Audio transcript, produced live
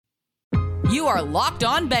You are Locked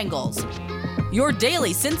On Bengals, your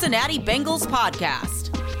daily Cincinnati Bengals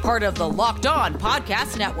podcast. Part of the Locked On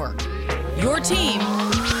Podcast Network, your team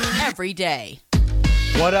every day.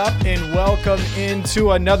 What up, and welcome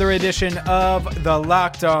into another edition of the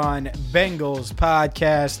Locked On Bengals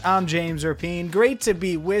podcast. I'm James Rapien. Great to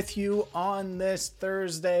be with you on this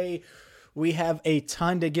Thursday. We have a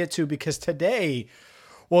ton to get to because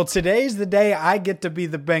today's the day I get to be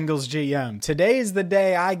the Bengals GM. Today is the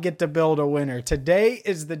day I get to build a winner. Today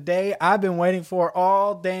is the day I've been waiting for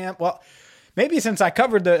maybe since I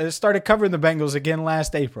started covering the Bengals again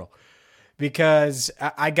last April. Because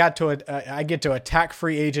I get to attack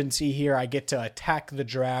free agency here. I get to attack the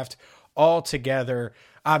draft all together.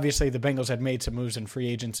 Obviously, the Bengals had made some moves in free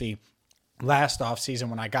agency last offseason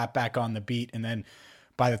when I got back on the beat. And then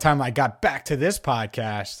by the time I got back to this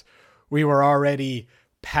podcast, we were already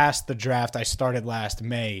past the draft. I started last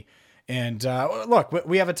May. And look,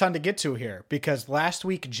 we have a ton to get to here because last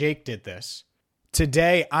week Jake did this.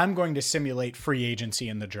 Today, I'm going to simulate free agency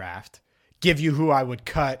in the draft. Give you who I would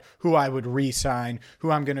cut, who I would re-sign, who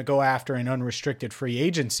I'm going to go after in unrestricted free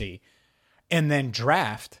agency, and then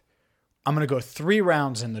draft. I'm going to go 3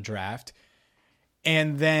 rounds in the draft,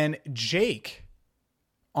 and then Jake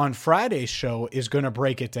on Friday's show is going to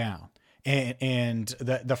break it down. And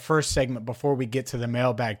the first segment before we get to the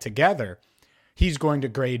mailbag together, he's going to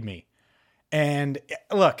grade me. And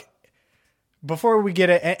look, before we get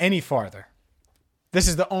any farther, this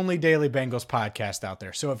is the only daily Bengals podcast out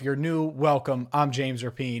there. So if you're new, welcome. I'm James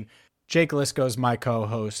Rapien. Jake Lisco is my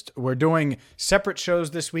co-host. We're doing separate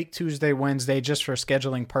shows this week, Tuesday, Wednesday, just for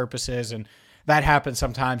scheduling purposes. And that happens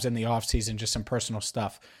sometimes in the offseason, just some personal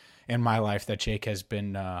stuff in my life that Jake has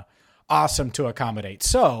been awesome to accommodate.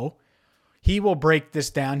 So he will break this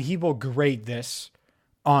down. He will grade this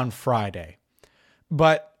on Friday.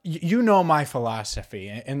 But you know my philosophy,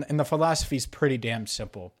 and the philosophy is pretty damn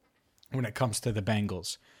simple. When it comes to the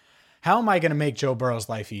Bengals, how am I going to make Joe Burrow's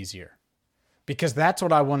life easier? Because that's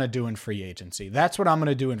what I want to do in free agency. That's what I'm going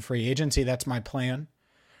to do in free agency. That's my plan.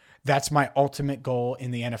 That's my ultimate goal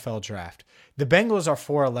in the NFL draft. The Bengals are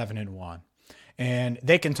 4-11-1, and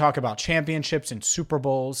they can talk about championships and Super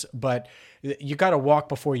Bowls, but you got to walk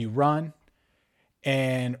before you run.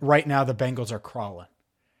 And right now the Bengals are crawling.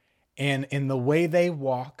 And in the way they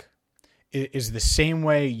walk is the same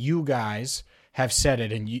way you guys have said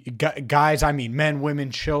it. And you, guys, I mean men,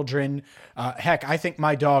 women, children. Heck, I think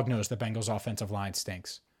my dog knows the Bengals offensive line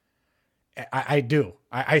stinks. I do.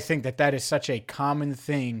 I think that is such a common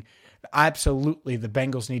thing. Absolutely, the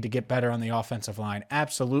Bengals need to get better on the offensive line.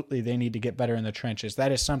 Absolutely, they need to get better in the trenches.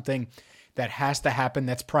 That is something that has to happen.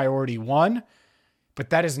 That's priority 1. But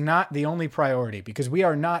that is not the only priority because we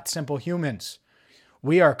are not simple humans.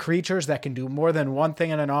 We are creatures that can do more than one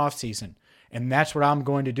thing in an offseason. And that's what I'm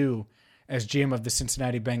going to do as GM of the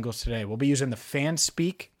Cincinnati Bengals today. We'll be using the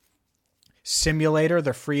FanSpeak simulator,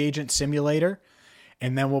 the free agent simulator,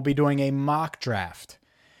 and then we'll be doing a mock draft.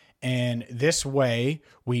 And this way,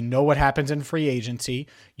 we know what happens in free agency.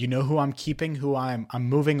 You know who I'm keeping, who I'm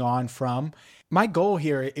moving on from. My goal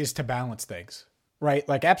here is to balance things, right?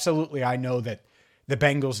 Like, absolutely, I know that the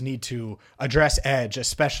Bengals need to address edge,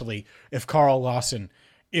 especially if Carl Lawson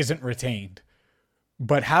isn't retained.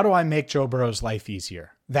 But how do I make Joe Burrow's life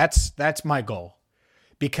easier? That's my goal.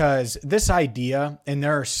 Because this idea, and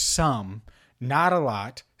there are some, not a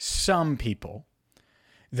lot, some people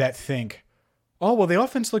that think, oh, well, the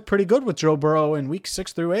offense looked pretty good with Joe Burrow in week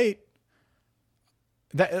 6 through 8.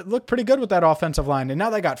 It looked pretty good with that offensive line. And now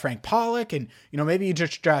they got Frank Pollock, and maybe you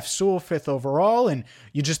just draft Sewell 5th overall, and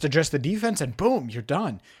you just address the defense, and boom, you're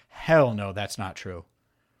done. Hell no, that's not true.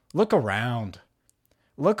 Look around.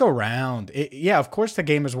 Yeah, of course the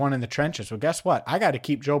game is won in the trenches. Well, guess what? I got to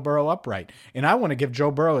keep Joe Burrow upright. And I want to give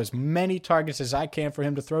Joe Burrow as many targets as I can for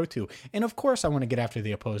him to throw to. And of course I want to get after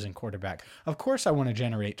the opposing quarterback. Of course I want to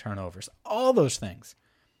generate turnovers. All those things.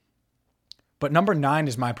 But number 9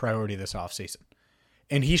 is my priority this offseason.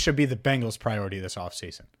 And he should be the Bengals' priority this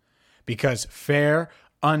offseason. Because fair,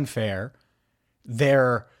 unfair,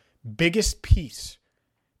 their biggest piece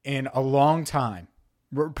in a long time,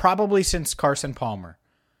 probably since Carson Palmer,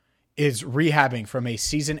 is rehabbing from a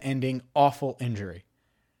season-ending awful injury.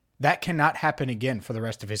 That cannot happen again for the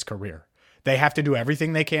rest of his career. They have to do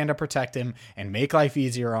everything they can to protect him and make life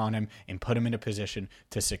easier on him and put him in a position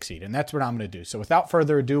to succeed. And that's what I'm going to do. So without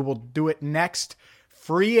further ado, we'll do it next.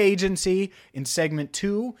 Free agency in segment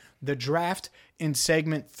 2, the draft in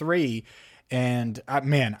segment 3. And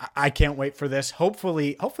man, I can't wait for this.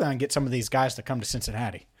 Hopefully I can get some of these guys to come to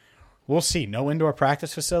Cincinnati. We'll see. No indoor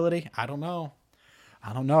practice facility. I don't know.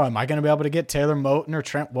 Am I going to be able to get Taylor Moton or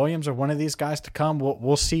Trent Williams or one of these guys to come?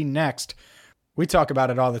 We'll see next. We talk about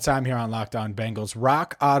it all the time here on Locked On Bengals.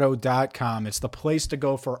 RockAuto.com. It's the place to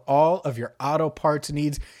go for all of your auto parts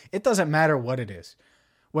needs. It doesn't matter what it is.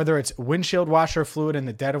 Whether it's windshield washer fluid in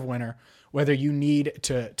the dead of winter, whether you need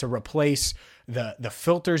to replace the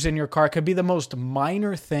filters in your car, it could be the most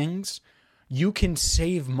minor things. You can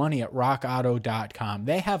save money at RockAuto.com.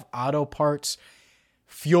 They have auto parts,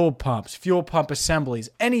 fuel pumps, fuel pump assemblies,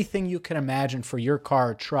 anything you can imagine for your car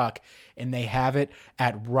or truck, and they have it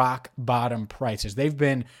at rock bottom prices. They've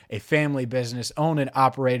been a family business, owned and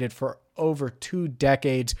operated for over 2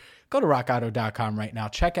 decades. Go to rockauto.com right now.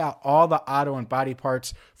 Check out all the auto and body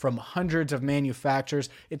parts from hundreds of manufacturers.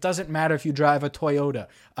 It doesn't matter if you drive a Toyota,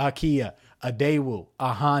 a Kia, a Daewoo,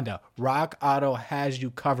 a Honda. Rock Auto has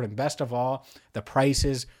you covered. And best of all, the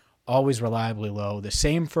prices always reliably low. The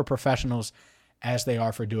same for professionals as they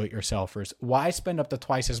are for do-it-yourselfers. Why spend up to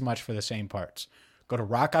twice as much for the same parts? Go to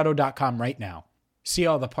rockauto.com right now. See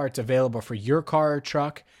all the parts available for your car or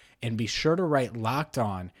truck, and be sure to write Locked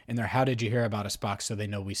On in their How Did You Hear About Us box so they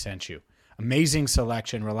know we sent you. Amazing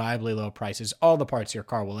selection, reliably low prices, all the parts your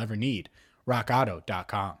car will ever need.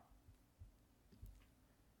 rockauto.com.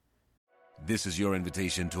 This is your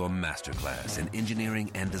invitation to a masterclass in engineering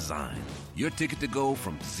and design. Your ticket to go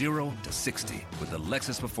from 0 to 60 with the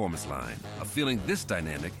Lexus Performance Line. A feeling this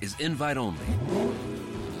dynamic is invite only.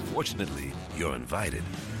 Fortunately, you're invited.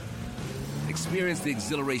 Experience the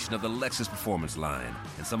exhilaration of the Lexus Performance Line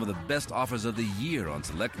and some of the best offers of the year on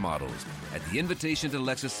select models at the Invitation to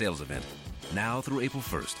Lexus sales event, now through April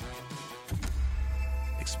 1st.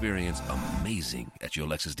 Experience amazing at your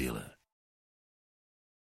Lexus dealer.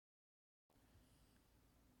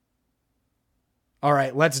 All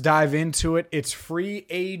right, let's dive into it. It's free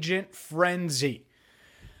agent frenzy.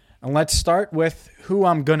 And let's start with who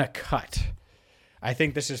I'm going to cut. I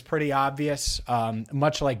think this is pretty obvious.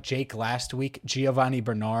 Much like Jake last week, Giovanni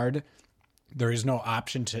Bernard, there is no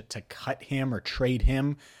option to cut him or trade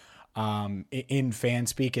him. In fan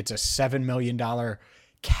speak, it's a $7 million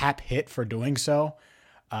cap hit for doing so.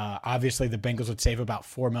 Obviously, the Bengals would save about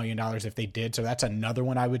 $4 million if they did, so that's another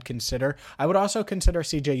one I would consider. I would also consider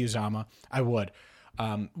CJ Uzomah. I would.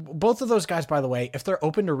 Both of those guys, by the way, if they're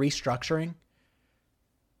open to restructuring,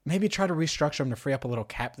 maybe try to restructure them to free up a little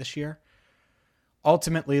cap this year.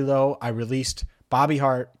 Ultimately, though, I released Bobby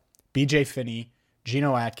Hart, BJ Finney,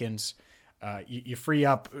 Geno Atkins. You free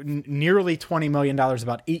up nearly $20 million,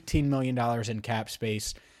 about $18 million in cap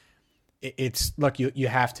space. Look, you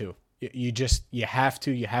have to. You have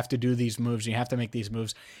to do these moves. You have to make these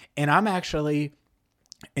moves. And I'm actually,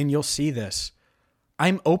 and you'll see this,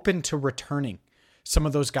 I'm open to returning some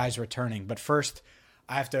of those guys returning. But first,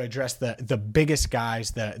 I have to address the biggest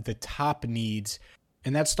guys, the top needs.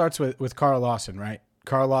 And that starts with Carl Lawson, right?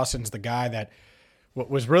 Carl Lawson's the guy that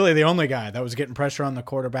was really the only guy that was getting pressure on the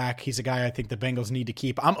quarterback. He's a guy I think the Bengals need to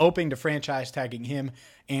keep. I'm open to franchise tagging him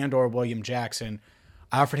and or William Jackson.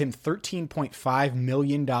 I offered him $13.5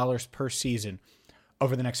 million per season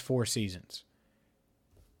over the next 4 seasons.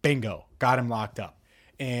 Bingo. Got him locked up.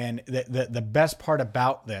 And the best part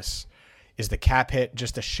about this is the cap hit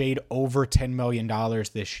just a shade over $10 million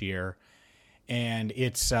this year. And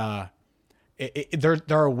it's there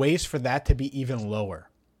are ways for that to be even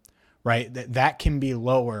lower, right? That can be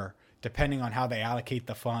lower depending on how they allocate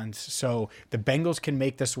the funds. So the Bengals can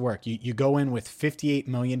make this work. You go in with $58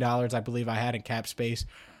 million, I believe I had in cap space.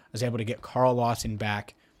 I was able to get Carl Lawson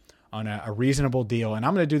back on a reasonable deal. And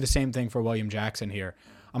I'm going to do the same thing for William Jackson here.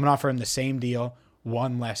 I'm going to offer him the same deal,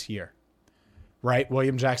 1 less year, right?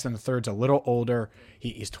 William Jackson III's a little older.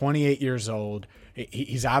 He's 28 years old.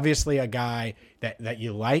 He's obviously a guy that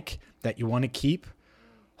you like, that you want to keep.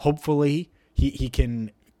 Hopefully he can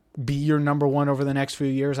be your number one over the next few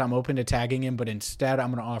years. I'm open to tagging him, but instead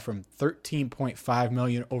I'm going to offer him $13.5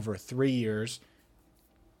 million over 3 years.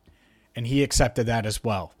 And he accepted that as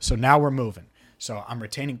well. So now we're moving. So I'm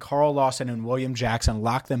retaining Carl Lawson and William Jackson,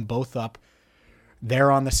 lock them both up.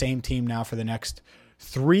 They're on the same team now for the next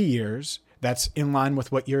 3 years. That's in line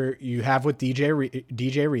with what you have with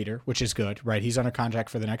DJ Reader, which is good, right? He's under contract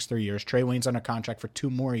for the next 3 years. Trey Wayne's under contract for 2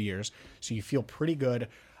 more years. So you feel pretty good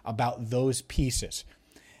about those pieces.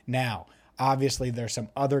 Now, obviously, there's some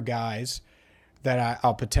other guys that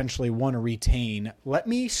I'll potentially want to retain. Let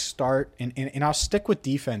me start, and I'll stick with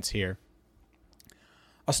defense here.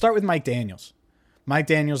 I'll start with Mike Daniels. Mike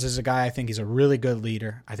Daniels is a guy, I think he's a really good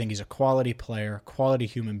leader. I think he's a quality player, quality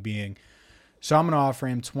human being. So I'm going to offer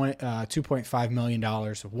him $2.5 million, a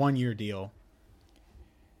 1-year deal,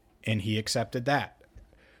 and he accepted that.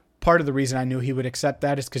 Part of the reason I knew he would accept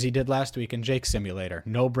that is because he did last week in Jake Simulator.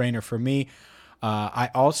 No-brainer for me. I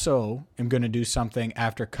also am going to do something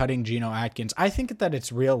after cutting Geno Atkins. I think that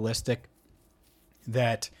it's realistic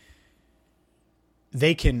that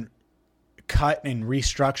they can cut and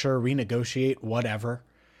restructure, renegotiate, whatever.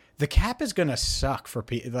 The cap is going to suck for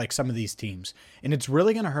like some of these teams, and it's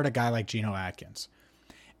really going to hurt a guy like Geno Atkins.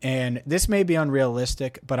 And this may be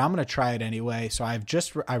unrealistic, but I'm going to try it anyway. So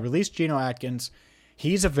I released Geno Atkins.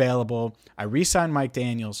 He's available. I re-signed Mike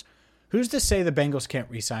Daniels. Who's to say the Bengals can't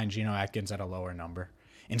re-sign Geno Atkins at a lower number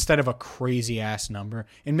instead of a crazy-ass number?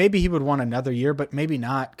 And maybe he would want another year, but maybe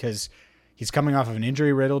not, because he's coming off of an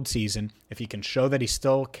injury-riddled season. If he can show that he's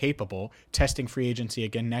still capable, testing free agency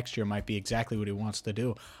again next year might be exactly what he wants to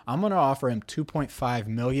do. I'm going to offer him $2.5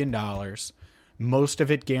 million, most of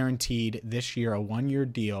it guaranteed this year, a one-year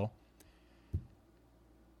deal,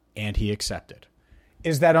 and he accepted.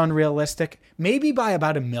 Is that unrealistic? Maybe by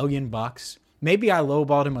about $1 million. Maybe I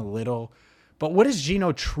lowballed him a little, but what is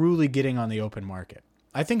Geno truly getting on the open market?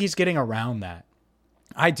 I think he's getting around that.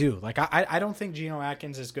 I do. Like, I don't think Geno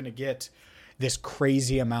Atkins is going to get this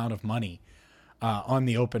crazy amount of money on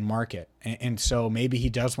the open market. And so maybe he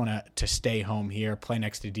does want to stay home here, play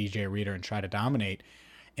next to DJ Reader, and try to dominate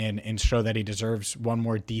and show that he deserves one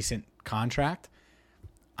more decent contract.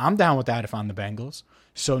 I'm down with that if I'm the Bengals.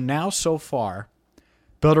 So now, so far,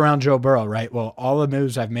 build around Joe Burrow, right? Well, all the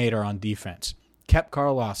moves I've made are on defense. Kept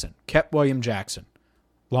Carl Lawson. Kept William Jackson.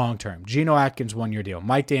 Long-term. Geno Atkins, one-year deal.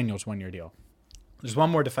 Mike Daniels, one-year deal. There's one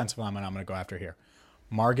more defensive lineman I'm going to go after here.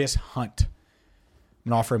 Margus Hunt. I'm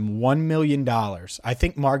going to offer him $1 million. I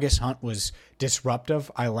think Margus Hunt was disruptive.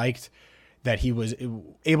 I liked that he was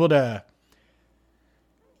able to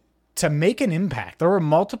make an impact. There were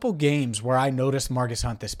multiple games where I noticed Margus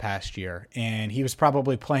Hunt this past year, and he was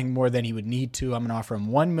probably playing more than he would need to. I'm going to offer him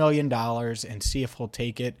 $1 million and see if he'll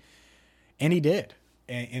take it. And he did.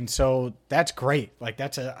 And so that's great. Like,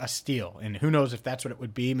 that's a steal. And who knows if that's what it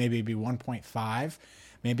would be. Maybe it'd be 1.5.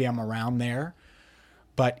 Maybe I'm around there.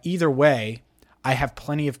 But either way, I have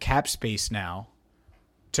plenty of cap space now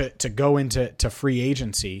to go into free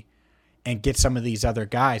agency and get some of these other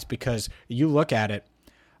guys, because you look at it,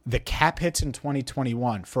 the cap hits in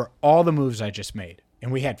 2021 for all the moves I just made,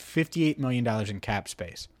 and we had $58 million in cap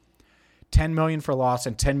space. $10 million for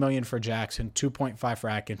Lawson, $10 million for Jackson, $2.5 for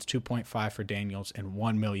Atkins, $2.5 for Daniels, and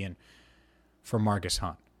 $1 million for Margus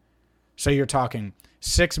Hunt. So you're talking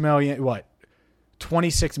 $6 million,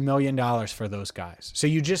 $26 million for those guys. So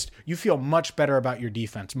you feel much better about your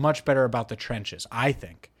defense, much better about the trenches, I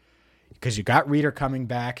think, because you got Reader coming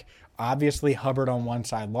back. Obviously, Hubbard on one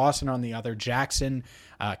side, Lawson on the other. Jackson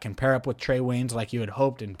can pair up with Trey Waynes like you had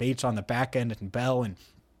hoped, and Bates on the back end, and Bell, and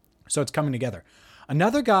so it's coming together.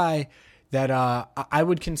 Another guy that I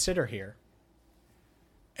would consider here,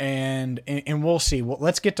 and we'll see. Well,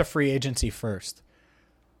 let's get to free agency first.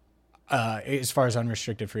 As far as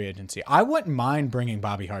unrestricted free agency, I wouldn't mind bringing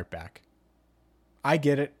Bobby Hart back. I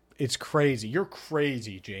get it. It's crazy. You're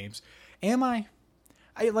crazy, James. Am I?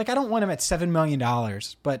 I don't want him at $7 million,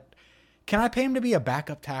 but can I pay him to be a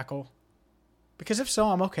backup tackle? Because if so,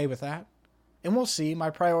 I'm okay with that. And we'll see. My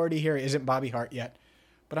priority here isn't Bobby Hart yet,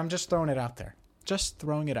 but I'm just throwing it out there. Just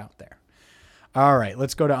throwing it out there. All right,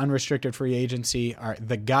 let's go to unrestricted free agency. All right,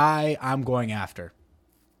 the guy I'm going after,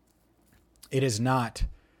 it is not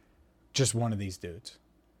just one of these dudes.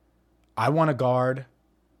 I want a guard,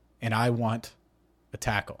 and I want a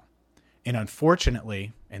tackle. And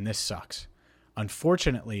unfortunately, and this sucks,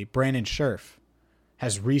 unfortunately, Brandon Scherff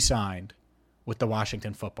has re-signed with the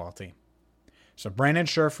Washington football team. So Brandon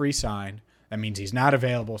Scherff re-signed. That means he's not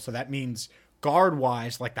available. So that means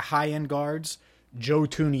guard-wise, like the high-end guards, Joe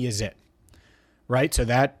Thuney is it. Right? So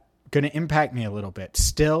that's going to impact me a little bit.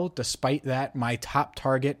 Still, despite that, my top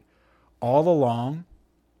target all along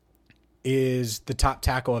is the top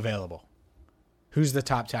tackle available. Who's the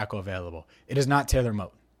top tackle available? It is not Taylor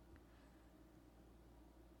Moton.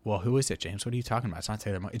 Well, who is it, James? What are you talking about? It's not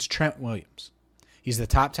Taylor Moton. It's Trent Williams. He's the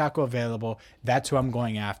top tackle available. That's who I'm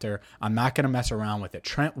going after. I'm not going to mess around with it.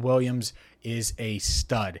 Trent Williams is a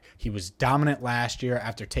stud. He was dominant last year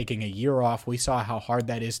after taking a year off. We saw how hard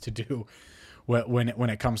that is to do when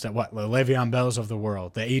it comes to the Le'Veon Bells of the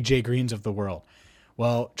world, the A.J. Greens of the world.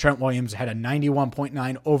 Well, Trent Williams had a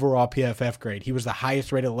 91.9 overall PFF grade. He was the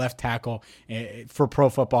highest rated left tackle for Pro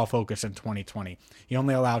Football Focus in 2020. He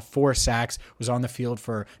only allowed 4 sacks, was on the field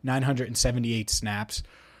for 978 snaps,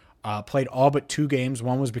 played all but 2 games.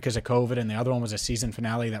 One was because of COVID, and the other one was a season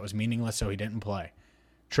finale that was meaningless, so he didn't play.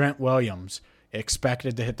 Trent Williams,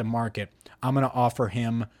 expected to hit the market. I'm going to offer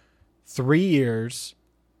him 3 years,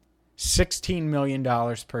 $16 million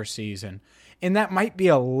per season. And that might be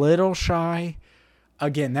a little shy.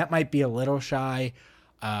 Again, that might be a little shy.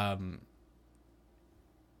 That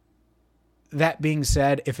being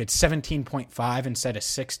said, if it's 17.5 instead of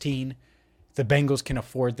 16, the Bengals can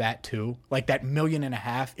afford that too. Like that $1.5 million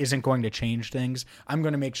isn't going to change things. I'm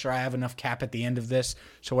going to make sure I have enough cap at the end of this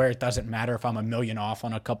so where it doesn't matter if I'm $1 million off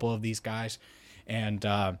on a couple of these guys. And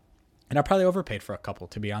I probably overpaid for a couple,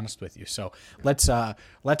 to be honest with you. So let's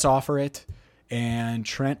offer it. And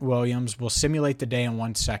Trent Williams, will simulate the day in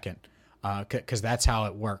 1 second, because that's how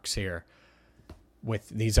it works here with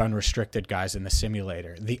these unrestricted guys in the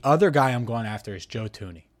simulator. The other guy I'm going after is Joe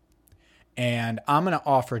Thuney. And I'm going to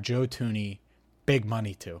offer Joe Thuney big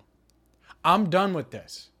money too. I'm done with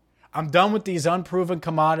this. I'm done with these unproven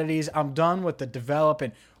commodities. I'm done with the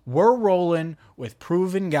development. We're rolling with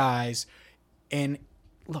proven guys. And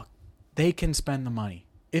look, they can spend the money.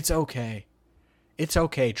 It's okay. It's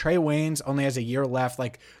okay. Trey Waynes only has a year left.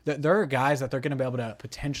 Like, there are guys that they're going to be able to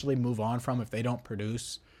potentially move on from if they don't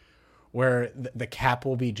produce, where the cap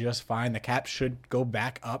will be just fine. The cap should go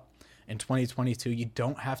back up in 2022. You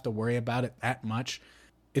don't have to worry about it that much.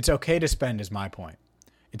 It's okay to spend is my point.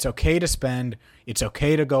 It's okay to spend. It's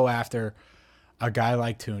okay to go after a guy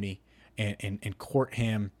like Thuney and court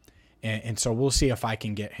him. And so we'll see if I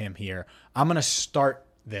can get him here. I'm going to start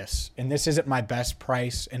this, and this isn't my best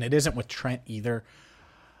price, and it isn't with Trent either.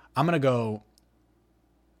 I'm going to go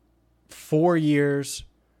 4 years,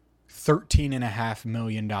 $13.5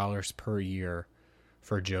 million per year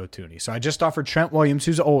for Joe Thuney. So I just offered Trent Williams,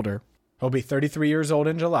 who's older. He'll be 33 years old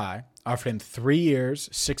in July. Offered him 3 years,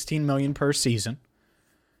 $16 million per season.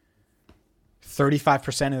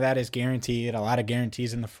 35% of that is guaranteed. A lot of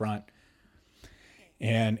guarantees in the front.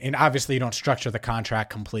 And obviously you don't structure the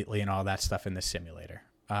contract completely and all that stuff in the simulator.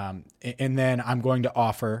 And then I'm going to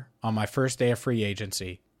offer on my first day of free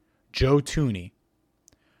agency, Joe Thuney.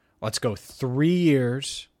 Let's go 3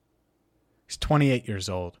 years. He's 28 years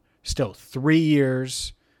old. Still 3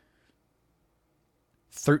 years,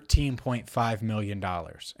 $13.5 million.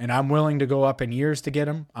 And I'm willing to go up in years to get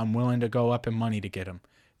him. I'm willing to go up in money to get him.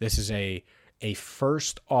 This is a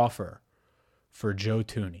first offer for Joe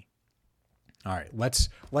Thuney. All right, let's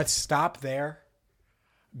stop there,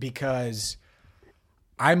 because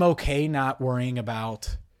I'm okay not worrying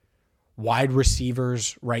about wide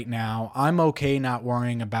receivers right now. I'm okay not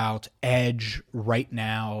worrying about edge right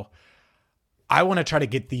now. I want to try to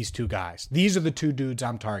get these two guys. These are the two dudes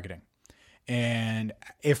I'm targeting. And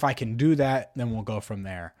if I can do that, then we'll go from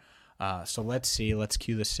there. So let's see. Let's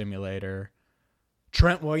cue the simulator.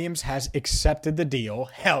 Trent Williams has accepted the deal.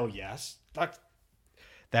 Hell yes.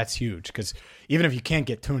 That's huge, because even if you can't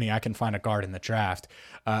get Thuney, I can find a guard in the draft.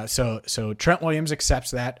 So Trent Williams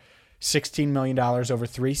accepts that $16 million over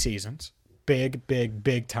 3 seasons.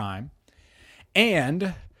 Big time.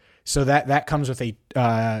 And so that comes with a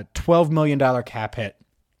 $12 million cap hit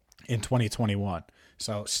in 2021.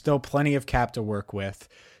 So still plenty of cap to work with.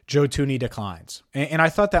 Joe Thuney declines. And I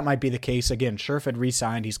thought that might be the case. Again, Scherf had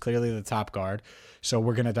re-signed. He's clearly the top guard. So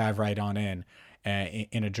we're going to dive right on in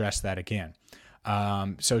and address that again.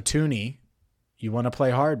 So Thuney, you want to play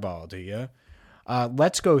hardball, do you?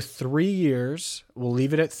 Let's go 3 years. We'll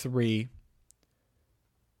leave it at 3.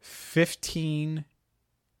 15.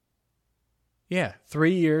 Yeah,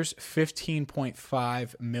 3 years,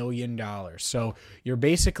 $15.5 million. So you're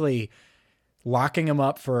basically locking him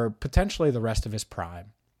up for potentially the rest of his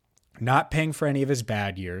prime. Not paying for any of his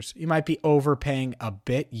bad years. You might be overpaying a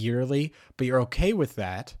bit yearly, but you're okay with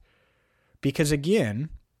that because, again,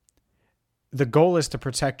 the goal is to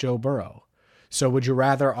protect Joe Burrow. So would you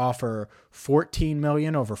rather offer $14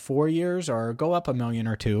 million over 4 years or go up $1 million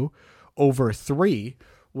or $2 million over 3?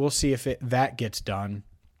 We'll see if that gets done.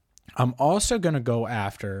 I'm also going to go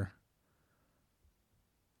after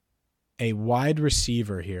a wide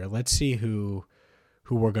receiver here. Let's see who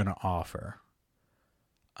we're going to offer.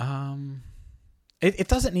 It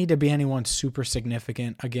doesn't need to be anyone super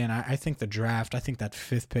significant. Again, I think the draft, I think that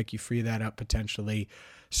 5th pick, you free that up potentially.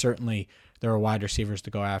 Certainly, there are wide receivers to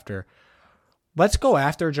go after. Let's go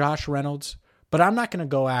after Josh Reynolds, but I'm not going to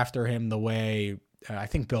go after him the way I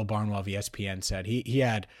think Bill Barnwell of ESPN said. He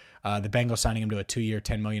had the Bengals signing him to a 2-year,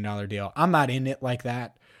 $10 million deal. I'm not in it like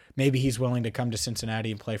that. Maybe he's willing to come to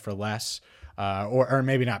Cincinnati and play for less, or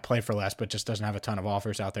maybe not play for less, but just doesn't have a ton of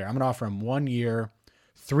offers out there. I'm going to offer him 1 year,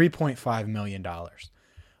 $3.5 million.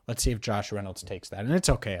 Let's see if Josh Reynolds takes that. And it's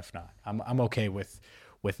okay if not. I'm okay with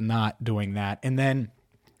not doing that. And then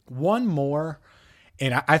one more,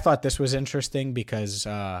 and I thought this was interesting because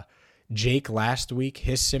Jake last week,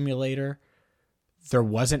 his simulator, there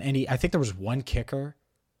wasn't any. I think there was one kicker,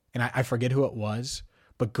 and I forget who it was,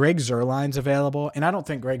 but Greg Zuerlein's available. And I don't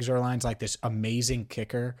think Greg Zuerlein's like this amazing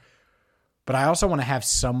kicker, but I also want to have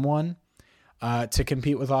someone to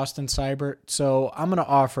compete with Austin Seibert. So I'm going to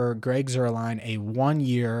offer Greg Zuerlein a 1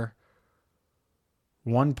 year,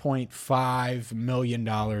 $1.5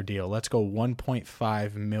 million deal. Let's go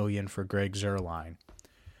 $1.5 million for Greg Zuerlein,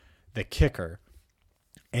 the kicker.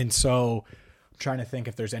 And so I'm trying to think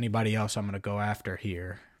if there's anybody else I'm going to go after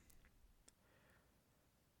here.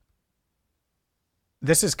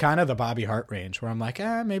 This is kind of the Bobby Hart range where I'm like,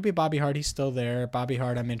 maybe Bobby Hart, he's still there. Bobby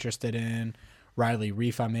Hart I'm interested in. Riley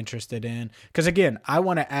Reif I'm interested in. Because, again, I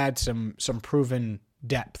want to add some proven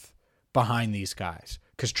depth behind these guys.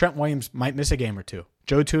 Because Trent Williams might miss a game or two.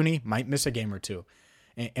 Joe Thuney might miss a game or two.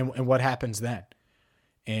 And what happens then?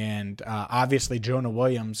 And obviously Jonah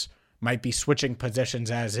Williams might be switching positions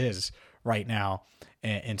as is right now.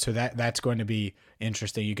 And so that's going to be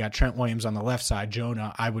interesting. You got Trent Williams on the left side.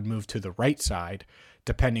 Jonah, I would move to the right side,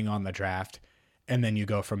 depending on the draft. And then you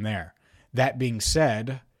go from there. That being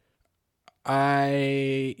said,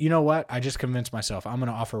 you know what? I just convinced myself. I'm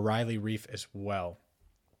going to offer Riley Reif as well.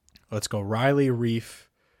 Let's go Riley Reif.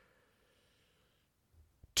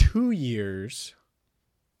 2 years,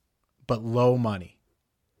 but low money.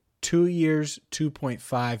 2 years,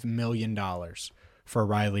 $2.5 million for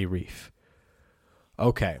Riley Reif.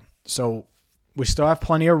 Okay, so we still have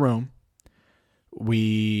plenty of room.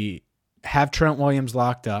 We have Trent Williams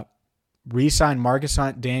locked up. Re-sign Marcus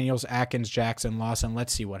Hunt, Daniels, Atkins, Jackson, Lawson.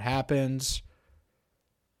 Let's see what happens.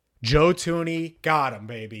 Joe Thuney, got him,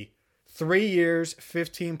 baby. 3 years,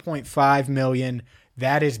 $15.5 million.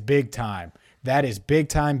 That is big time. That is big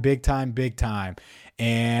time, big time, big time.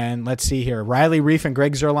 And let's see here. Riley Reif and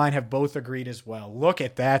Greg Zuerlein have both agreed as well. Look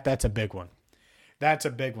at that. That's a big one. That's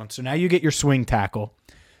a big one. So now you get your swing tackle.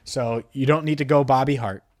 So you don't need to go Bobby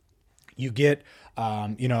Hart. You get,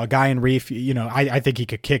 a guy in Reif. I think he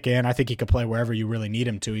could kick in. I think he could play wherever you really need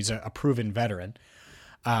him to. He's a proven veteran.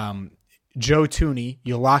 Joe Thuney,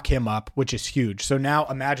 you lock him up, which is huge. So now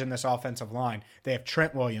imagine this offensive line. They have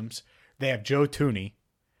Trent Williams. They have Joe Thuney.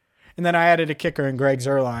 And then I added a kicker in Greg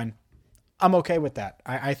Zuerlein. I'm okay with that.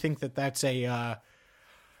 I think that's a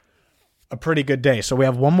pretty good day. So we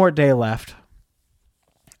have one more day left.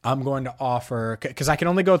 I'm going to offer, because I can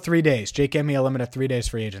only go 3 days. Jake gave me a limit of 3 days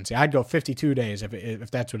free agency. I'd go 52 days if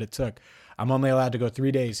that's what it took. I'm only allowed to go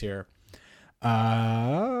 3 days here.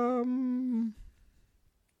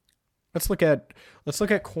 Let's look at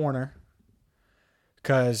corner,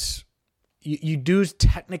 because you do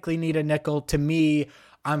technically need a nickel. To me,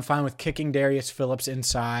 I'm fine with kicking Darius Phillips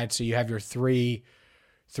inside, so you have your three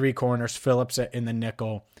corners, Phillips in the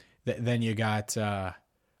nickel. Then you got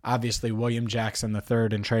obviously William Jackson III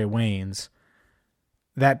and Trey Waynes.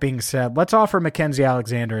 That being said, let's offer Mackenzie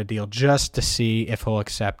Alexander a deal just to see if he'll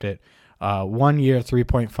accept it. 1 year,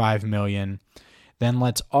 $3.5 million. Then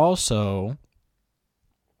let's also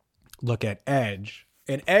look at edge.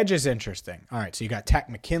 And edge is interesting. All right, so you got Takk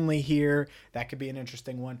McKinley here. That could be an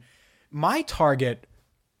interesting one. My target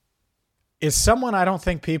is someone I don't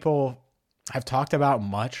think people have talked about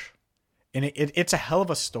much. And it's a hell of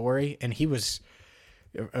a story. And he was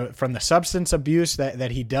from the substance abuse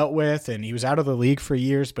that he dealt with, and he was out of the league for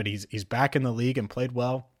years, but he's back in the league and played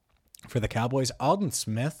well for the Cowboys. Aldon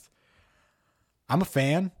Smith, I'm a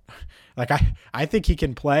fan. Like I think he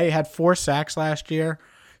can play. Had 4 sacks last year,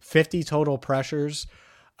 50 total pressures.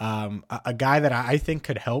 A guy that I think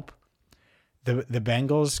could help. The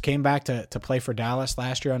Bengals came back to play for Dallas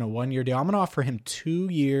last year on a 1-year deal. I'm going to offer him 2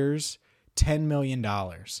 years, $10 million.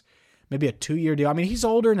 Maybe a 2-year deal. I mean, he's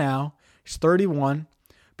older now. He's 31,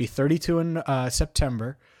 be 32 in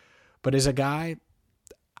September. But as a guy,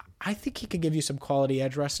 I think he could give you some quality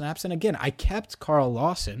edge rush snaps. And again, I kept Carl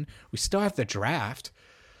Lawson. We still have the draft.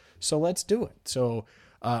 So let's do it. So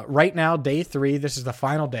right now, day 3, this is the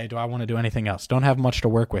final day. Do I want to do anything else? Don't have much to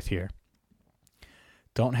work with here.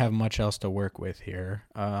 Don't have much else to work with here.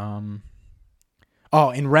 And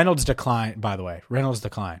Reynolds declined, by the way. Reynolds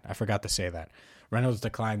declined. I forgot to say that. Reynolds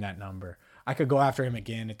declined that number. I could go after him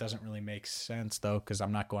again. It doesn't really make sense, though, because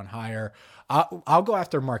I'm not going higher. I'll go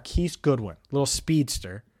after Marquise Goodwin, little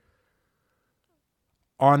speedster,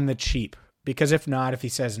 on the cheap. Because if not, if he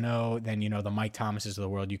says no, then, the Mike Thomases of the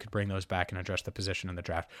world, you could bring those back and address the position in the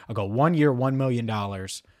draft. I'll go 1 year, $1 million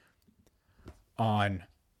on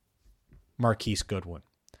Marquise Goodwin.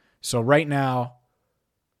 So right now,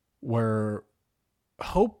 we're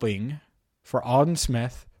hoping for Aldon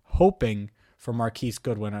Smith, hoping for Marquise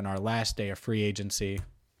Goodwin on our last day of free agency.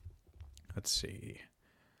 Let's see.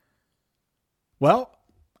 Well,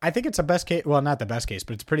 I think it's a best case. Well, not the best case,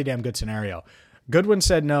 but it's a pretty damn good scenario. Goodwin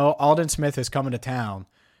said no. Aldon Smith is coming to town.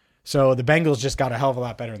 So the Bengals just got a hell of a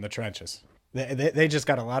lot better in the trenches. They just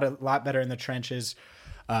got a lot better in the trenches.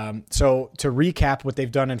 So to recap what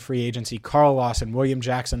they've done in free agency, Carl Lawson, William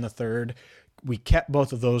Jackson III, we kept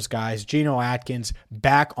both of those guys. Geno Atkins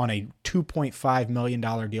back on a $2.5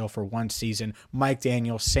 million deal for 1 season. Mike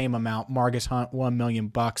Daniels, same amount. Marcus Hunt, $1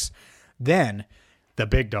 million. Then the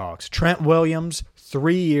big dogs. Trent Williams,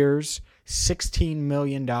 3 years, $16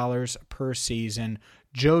 million per season.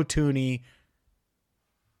 Joe Thuney,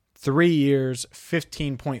 3 years,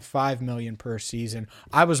 $15.5 million per season.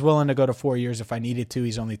 I was willing to go to 4 years if I needed to.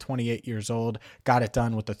 He's only 28 years old. Got it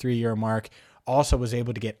done with the 3-year mark. Also was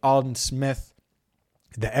able to get Aldon Smith,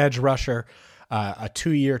 the edge rusher, a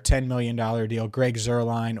 2-year, $10 million deal. Greg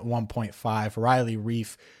Zuerlein, 1.5. Riley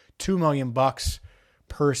Reif, $2 million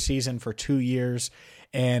per season for 2 years.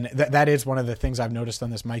 And that is one of the things I've noticed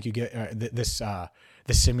on this, Mike. You get this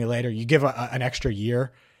simulator. You give an extra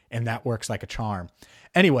year, and that works like a charm.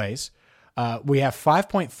 Anyways, we have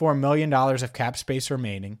 $5.4 million of cap space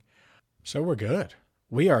remaining, so we're good.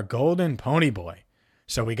 We are golden pony boy.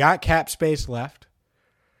 So we got cap space left.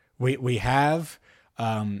 We have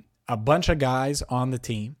a bunch of guys on the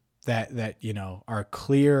team that are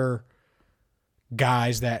clear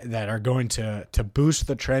guys that are going to boost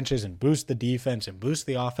the trenches and boost the defense and boost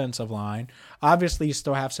the offensive line. Obviously, you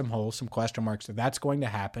still have some holes, some question marks. So that's going to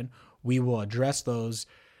happen. We will address those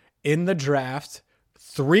in the draft.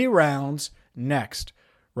 3 rounds next,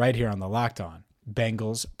 right here on the Locked On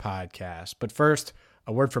Bengals podcast. But first,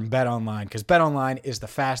 a word from BetOnline, because BetOnline is the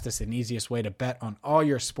fastest and easiest way to bet on all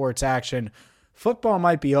your sports action. Football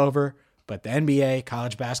might be over, but the NBA,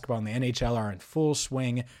 college basketball, and the NHL are in full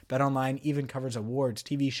swing. BetOnline even covers awards,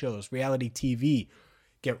 TV shows, reality TV.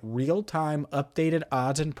 Get real-time updated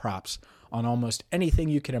odds and props on almost anything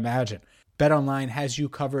you can imagine. BetOnline has you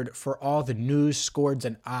covered for all the news, scores,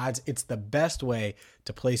 and odds. It's the best way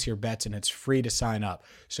to place your bets, and it's free to sign up.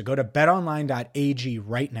 So go to betonline.ag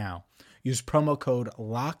right now. Use promo code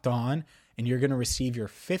LOCKEDON, and you're going to receive your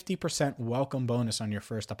 50% welcome bonus on your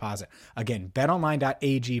first deposit. Again,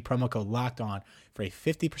 betonline.ag, promo code LOCKEDON for a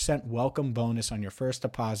 50% welcome bonus on your first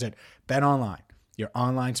deposit. BetOnline, your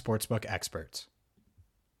online sportsbook experts.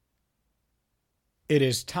 It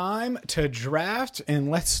is time to draft, and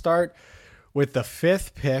let's start with the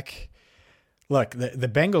 5th pick. Look, the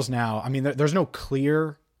Bengals now, I mean, there's no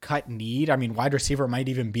clear-cut need. I mean, wide receiver might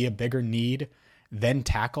even be a bigger need than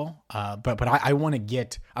tackle. But I want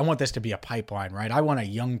this to be a pipeline, right? I want a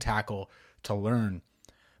young tackle to learn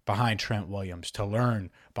behind Trent Williams, to learn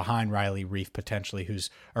behind Riley Reif potentially,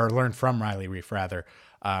 learn from Riley Reif rather,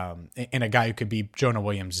 and a guy who could be Jonah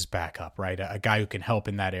Williams' backup, right? A guy who can help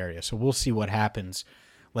in that area. So we'll see what happens.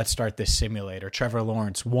 Let's start this simulator. Trevor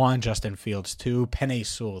Lawrence, 1. Justin Fields, 2. Penei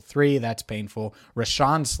Sewell, 3. That's painful.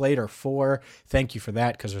 Rashawn Slater, 4. Thank you for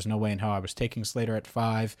that, because there's no way in hell I was taking Slater at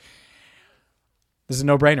 5. This is a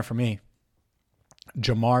no-brainer for me.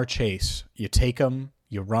 Jamar Chase. You take him,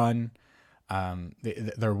 you run.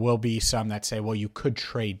 There will be some that say, well, you could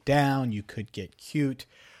trade down, you could get cute.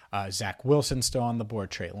 Zach Wilson still on the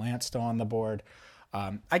board, Trey Lance still on the board.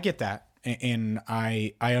 I get that. And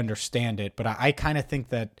I understand it, but I kind of think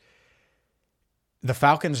that the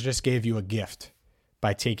Falcons just gave you a gift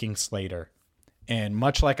by taking Slater. And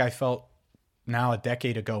much like I felt now a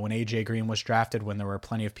decade ago when A.J. Green was drafted, when there were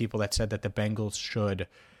plenty of people that said that the Bengals should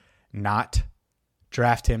not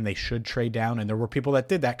draft him, they should trade down. And there were people that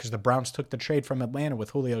did that because the Browns took the trade from Atlanta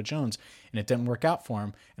with Julio Jones, and it didn't work out for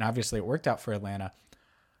him. And obviously it worked out for Atlanta.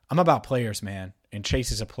 I'm about players, man, and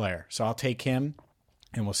Chase is a player. So I'll take him.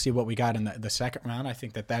 And we'll see what we got in the second round. I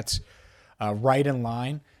think that's right in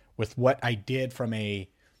line with what I did from a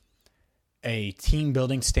team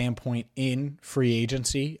building standpoint in free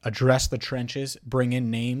agency. Address the trenches, bring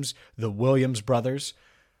in names, the Williams brothers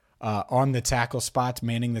on the tackle spots,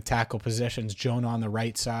 manning the tackle positions, Jonah on the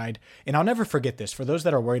right side. And I'll never forget this. For those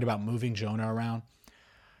that are worried about moving Jonah around,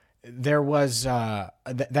 there was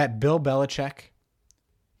that Bill Belichick,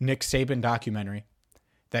 Nick Saban documentary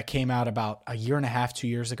that came out about a year and a half, 2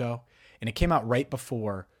 years ago. And it came out right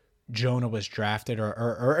before Jonah was drafted,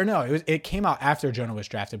 or no, it came out after Jonah was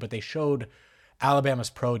drafted, but they showed Alabama's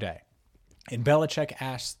pro day. And Belichick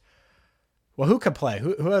asked, well, who could play?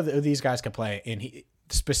 Who are these guys could play? And he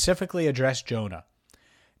specifically addressed Jonah.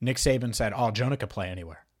 Nick Saban said, oh, Jonah could play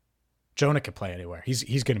anywhere. Jonah could play anywhere.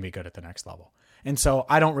 He's going to be good at the next level. And so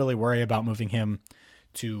I don't really worry about moving him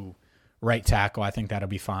to right tackle. I think that'll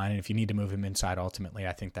be fine. And if you need to move him inside, ultimately,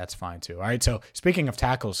 I think that's fine too. All right. So speaking of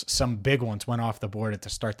tackles, some big ones went off the board at the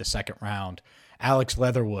start the second round. Alex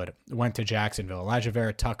Leatherwood went to Jacksonville. Elijah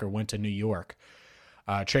Vera Tucker went to New York.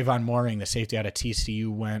 Trayvon Mooring, the safety out of TCU,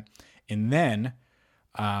 went. And then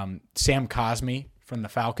Sam Cosmi from the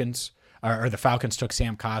Falcons, or the Falcons took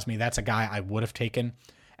Sam Cosmi. That's a guy I would have taken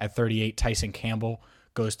at 38. Tyson Campbell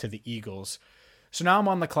goes to the Eagles. So now I'm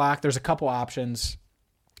on the clock. There's a couple options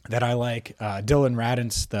that I like. Dylan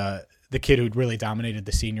Radins, the kid who really dominated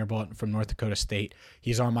the Senior Bowl from North Dakota State.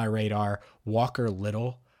 He's on my radar. Walker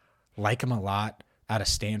Little, like him a lot, out of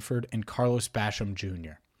Stanford. And Carlos Basham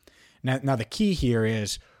Jr. Now the key here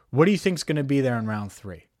is, what do you think is going to be there in round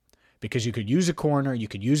 3? Because you could use a corner, you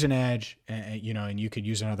could use an edge, and you could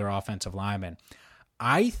use another offensive lineman.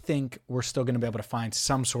 I think we're still going to be able to find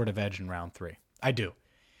some sort of edge in round 3. I do.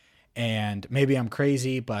 And maybe I'm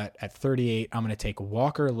crazy, but at 38, I'm going to take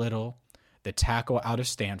Walker Little, the tackle out of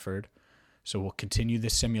Stanford. So we'll continue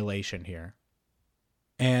this simulation here.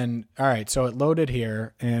 And, all right, so it loaded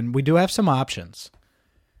here, and we do have some options.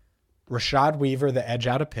 Rashad Weaver, the edge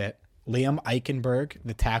out of Pitt. Liam Eichenberg,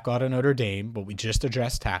 the tackle out of Notre Dame, but we just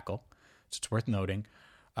addressed tackle, so it's worth noting.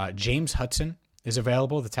 James Hudson is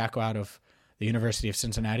available, the tackle out of the University of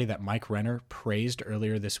Cincinnati that Mike Renner praised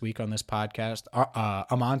earlier this week on this podcast.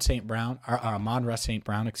 Amon-Ra St.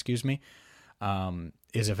 Brown,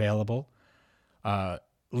 is available.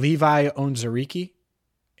 Levi Onwuzurike,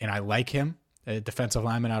 and I like him, a defensive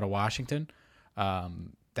lineman out of Washington.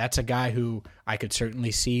 That's a guy who I could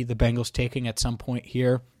certainly see the Bengals taking at some point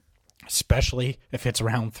here, especially if it's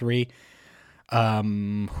round 3. I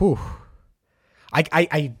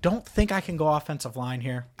don't think I can go offensive line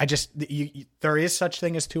here. There is such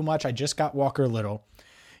thing as too much. I just got Walker Little.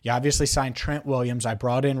 You obviously signed Trent Williams. I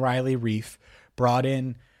brought in Riley Reif, brought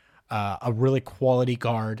in a really quality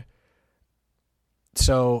guard.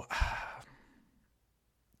 So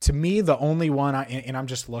to me, the only one, and I'm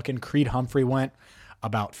just looking, Creed Humphrey went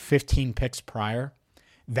about 15 picks prior.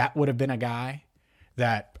 That would have been a guy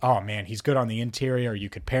that, oh man, he's good on the interior. You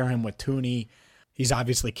could pair him with Tooney. He's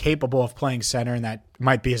obviously capable of playing center, and that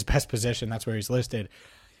might be his best position. That's where he's listed.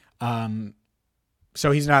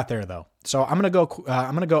 So he's not there though. So I'm gonna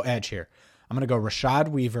go edge here. I'm gonna go Rashad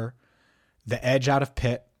Weaver, the edge out of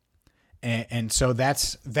Pitt, and so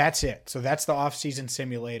that's it. So that's the offseason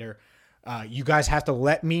simulator. You guys have to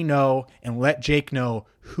let me know and let Jake know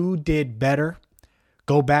who did better.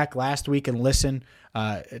 Go back last week and listen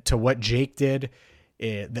to what Jake did.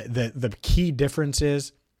 The key difference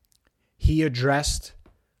is he addressed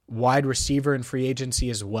wide receiver in free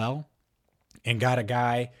agency as well and got a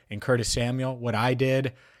guy in Curtis Samuel. What I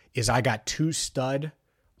did is I got 2 stud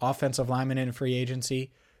offensive linemen in free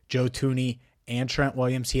agency, Joe Tooney and Trent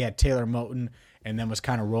Williams. He had Taylor Moton and then was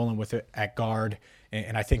kind of rolling with it at guard,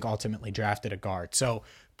 and I think ultimately drafted a guard. So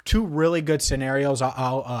 2 really good scenarios.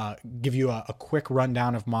 I'll give you a quick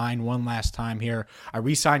rundown of mine one last time here. I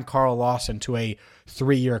re-signed Carl Lawson to a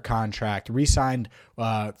 3-year contract. Re-signed 3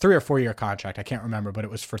 or 4-year contract. I can't remember, but it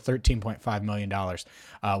was for $13.5 million.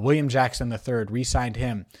 William Jackson III, re-signed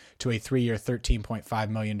him to a 3-year, $13.5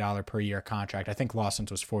 million per year contract. I think Lawson's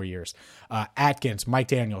was 4 years. Atkins, Mike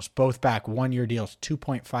Daniels, both back 1-year deals,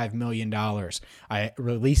 $2.5 million. I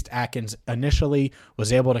released Atkins initially,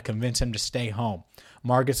 was able to convince him to stay home.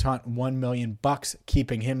 Marcus Hunt, $1 million,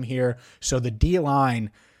 keeping him here. So the D-line,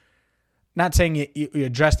 not saying you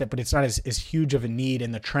addressed it, but it's not as huge of a need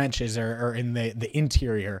in the trenches or in the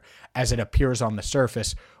interior as it appears on the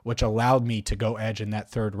surface, which allowed me to go edge in that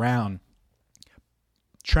 3rd round.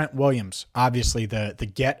 Trent Williams, obviously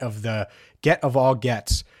the get of all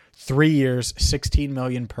gets, 3 years, $16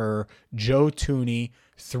 million per. Joe Tooney,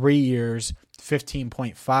 3 years,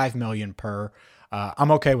 $15.5 million per. I'm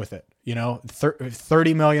okay with it.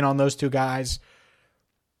 $30 million on those 2 guys.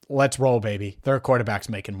 Let's roll, baby. Their quarterback's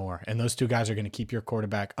making more, and those 2 guys are going to keep your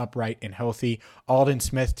quarterback upright and healthy. Alden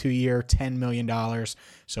Smith, 2-year, $10 million,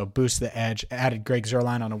 so boost the edge. Added Greg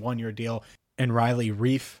Zuerlein on a 1-year deal, and Riley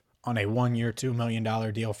Reif on a 1-year, $2 million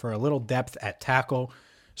deal for a little depth at tackle,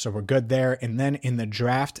 so we're good there. And then in the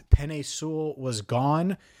draft, Penei Sewell was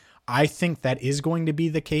gone. I think that is going to be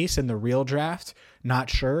the case in the real draft. Not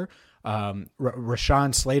sure.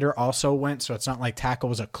 Rashawn Slater also went, so it's not like tackle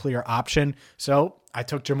was a clear option. So I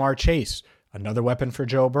took Jamar Chase, another weapon for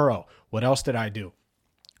Joe Burrow. What else did I do?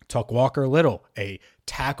 Took Walker Little, a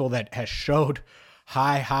tackle that has showed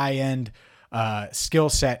high-end skill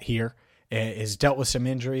set here, is dealt with some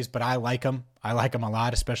injuries, but I like him. I like him a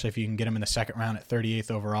lot, especially if you can get him in the 2nd round at 38th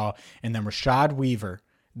overall. And then Rashad Weaver,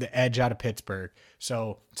 the edge out of Pittsburgh.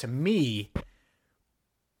 So to me,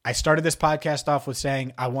 I started this podcast off with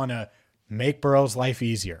saying I want to make Burrow's life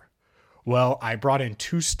easier. Well, I brought in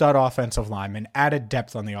 2 stud offensive linemen, added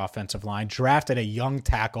depth on the offensive line, drafted a young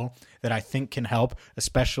tackle that I think can help,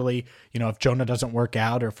 especially, if Jonah doesn't work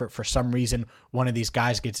out or for some reason one of these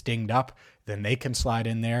guys gets dinged up, then they can slide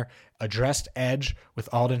in there. Addressed edge with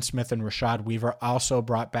Alden Smith and Rashad Weaver. Also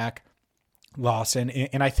brought back Lawson.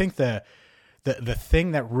 And I think the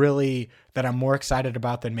thing that I'm more excited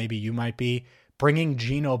about than maybe you might be, bringing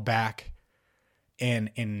Geno back,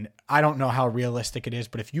 and I don't know how realistic it is,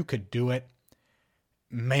 but if you could do it,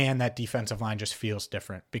 man, that defensive line just feels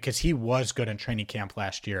different, because he was good in training camp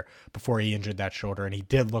last year before he injured that shoulder, and he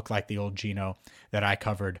did look like the old Geno that I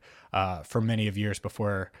covered for many of years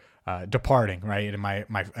before departing, right, in my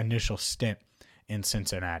initial stint in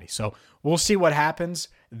Cincinnati. So we'll see what happens.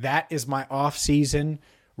 That is my off-season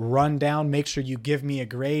rundown. Make sure you give me a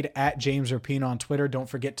grade at James Rapien on Twitter. Don't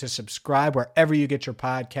forget to subscribe wherever you get your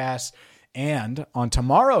podcasts. And on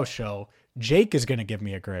tomorrow's show, Jake is going to give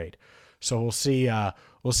me a grade. So we'll see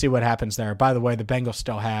what happens there. By the way, the Bengals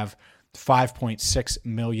still have $5.6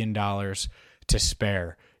 million to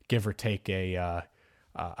spare, give or take a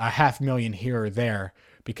 $500,000 here or there,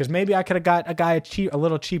 because maybe I could have got a guy a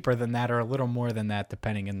little cheaper than that or a little more than that,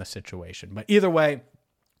 depending on the situation. But either way,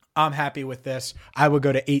 I'm happy with this. I would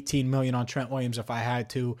go to $18 million on Trent Williams if I had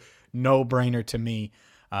to. No brainer to me.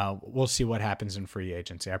 We'll see what happens in free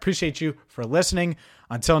agency. I appreciate you for listening.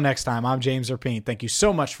 Until next time, I'm James Rapien. Thank you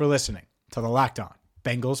so much for listening to the Locked On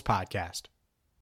Bengals podcast.